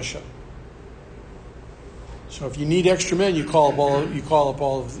a militia. So if you need extra men, you call up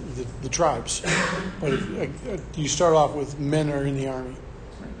all of the tribes. But you start off with men who are in the army.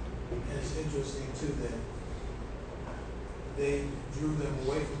 And it's interesting too that they drew them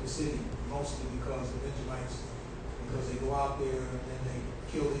away from the city mostly because the Benjamites, because they go out there and then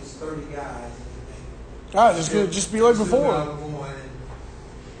they kill these 30 guys. And It's going to just be like before. And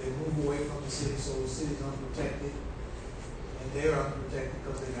they move away from the city, so the city's unprotected, and they're unprotected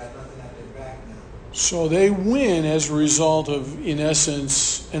because they got nothing at their back now. So they win as a result of, in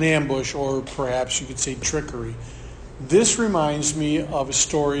essence, an ambush, or perhaps you could say trickery. This reminds me of a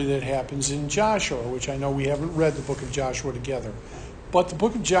story that happens in Joshua, which I know we haven't read the book of Joshua together. But the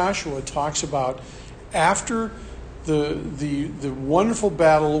book of Joshua talks about after the wonderful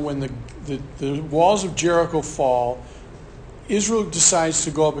battle when the walls of Jericho fall, Israel decides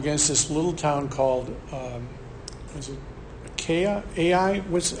to go up against this little town called, Ai?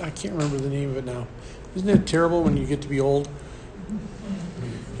 I can't remember the name of it now. Isn't that terrible when you get to be old?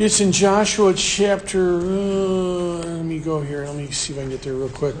 It's in Joshua chapter, let me go here. Let me see if I can get there real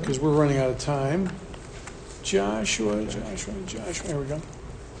quick because we're running out of time. Joshua, there we go.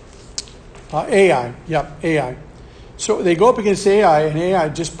 Ai, Ai. So they go up against Ai, and Ai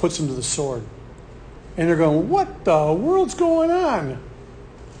just puts them to the sword. And they're going, what the world's going on?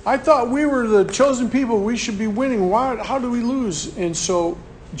 I thought we were the chosen people. We should be winning. How do we lose? And so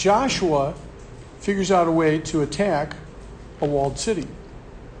Joshua figures out a way to attack a walled city.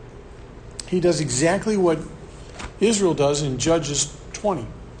 He does exactly what Israel does in Judges 20.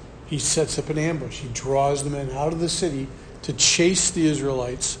 He sets up an ambush. He draws the men out of the city to chase the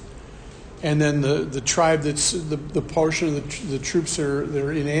Israelites. And then the tribe that's the portion of the troops that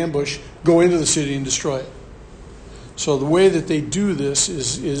are in ambush go into the city and destroy it. So the way that they do this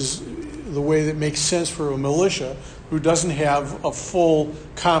is the way that makes sense for a militia who doesn't have a full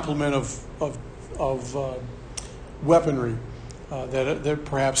complement of weaponry that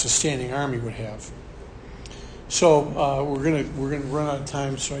perhaps a standing army would have. So we're gonna run out of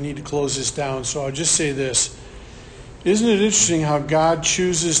time, so I need to close this down. So I'll just say this. Isn't it interesting how God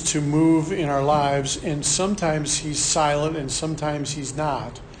chooses to move in our lives, and sometimes He's silent and sometimes He's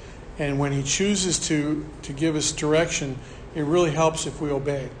not. And when He chooses to give us direction, it really helps if we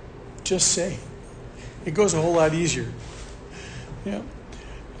obey. Just say. It goes a whole lot easier. Yeah.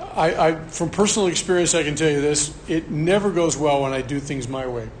 I from personal experience, I can tell you this. It never goes well when I do things my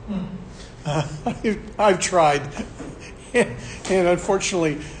way. I've tried. And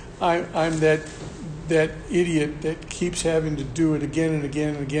unfortunately, I'm that idiot that keeps having to do it again and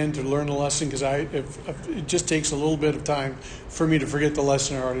again and again to learn the lesson, because it just takes a little bit of time for me to forget the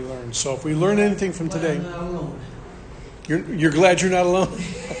lesson I already learned. So if we learn anything from today, I'm not alone. You're glad you're not alone?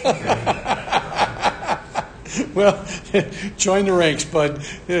 Well, join the ranks, bud.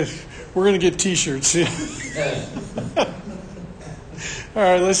 We're going to get T-shirts. All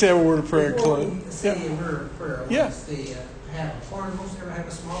right, let's have a word of prayer. Before we Close. say a word of prayer, Yeah. let's have a cornrows. Ever have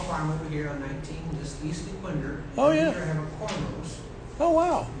a small farm over here on 19, just east of Quinder. Oh, yeah. Ever have a cornrows. Oh,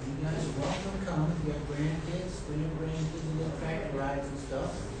 wow. You guys are welcome to come. If you have grandkids, bring your grandkids and little tractor rides and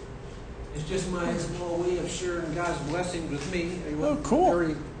stuff. It's just my small way of sharing God's blessings with me. Oh, cool.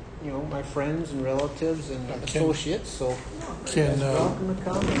 Very, my friends and relatives and associates. So, Can, welcome to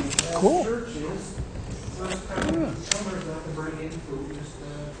come. And cool. Church is first time summer's not to bring in food. Just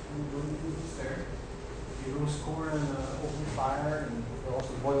bring food that's there. You roast corn on an open fire, and we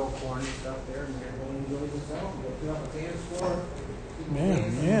also boil corn and stuff there, and everyone enjoys themselves. We'll put up a dance floor. Man.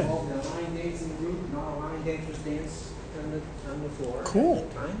 The line dance in the group, and all the line dancers dance on the floor. Cool. At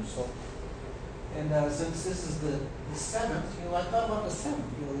the time, so. And since this is the 7th, I thought about the 7th.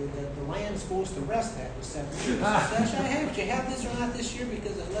 The land's supposed to rest after 7 years. Should I have this or not this year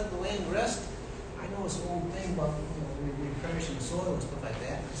because I let the land rest? I know it's an old thing about replenishing soil and stuff like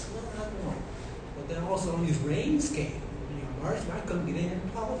that. I said, well, I don't know. But then also when these rains came, March, I couldn't get in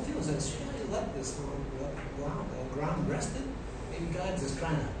and plow the fields. I said, should I let this ground rested? Maybe God's just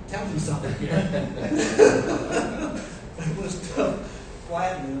trying to tell me something here. It was still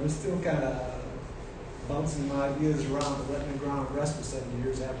flattening. It was still kind of bouncing my ideas around and letting the ground rest for 7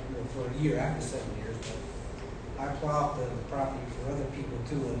 years for a year after 7 years. But I plow up the property for other people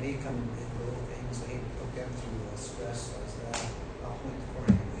too, and they come and grow things. They put them through stress. So I said, I'll plant the corn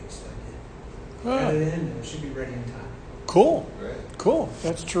anyway. So I did. Got it in, and it should be ready in time. Cool. Great. Cool.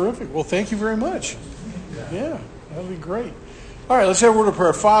 That's terrific. Well, thank you very much. Yeah, that'll be great. All right, let's have a word of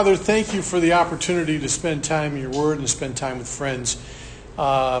prayer. Father, thank you for the opportunity to spend time in your word and spend time with friends.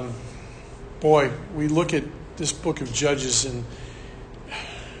 Boy, we look at this book of Judges, and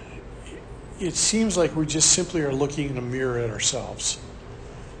it seems like we just simply are looking in a mirror at ourselves.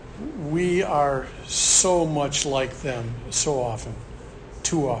 We are so much like them so often,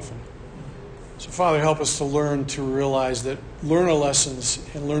 too often. So, Father, help us to learn to realize that, learn our lessons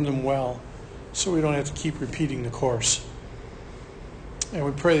and learn them well so we don't have to keep repeating the course. And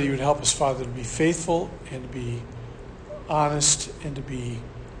we pray that you would help us, Father, to be faithful and to be honest and to be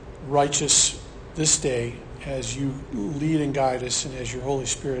righteous this day as you lead and guide us and as your Holy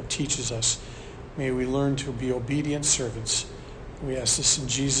Spirit teaches us. May we learn to be obedient servants. We ask this in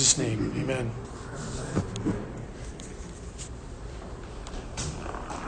Jesus' name. Amen.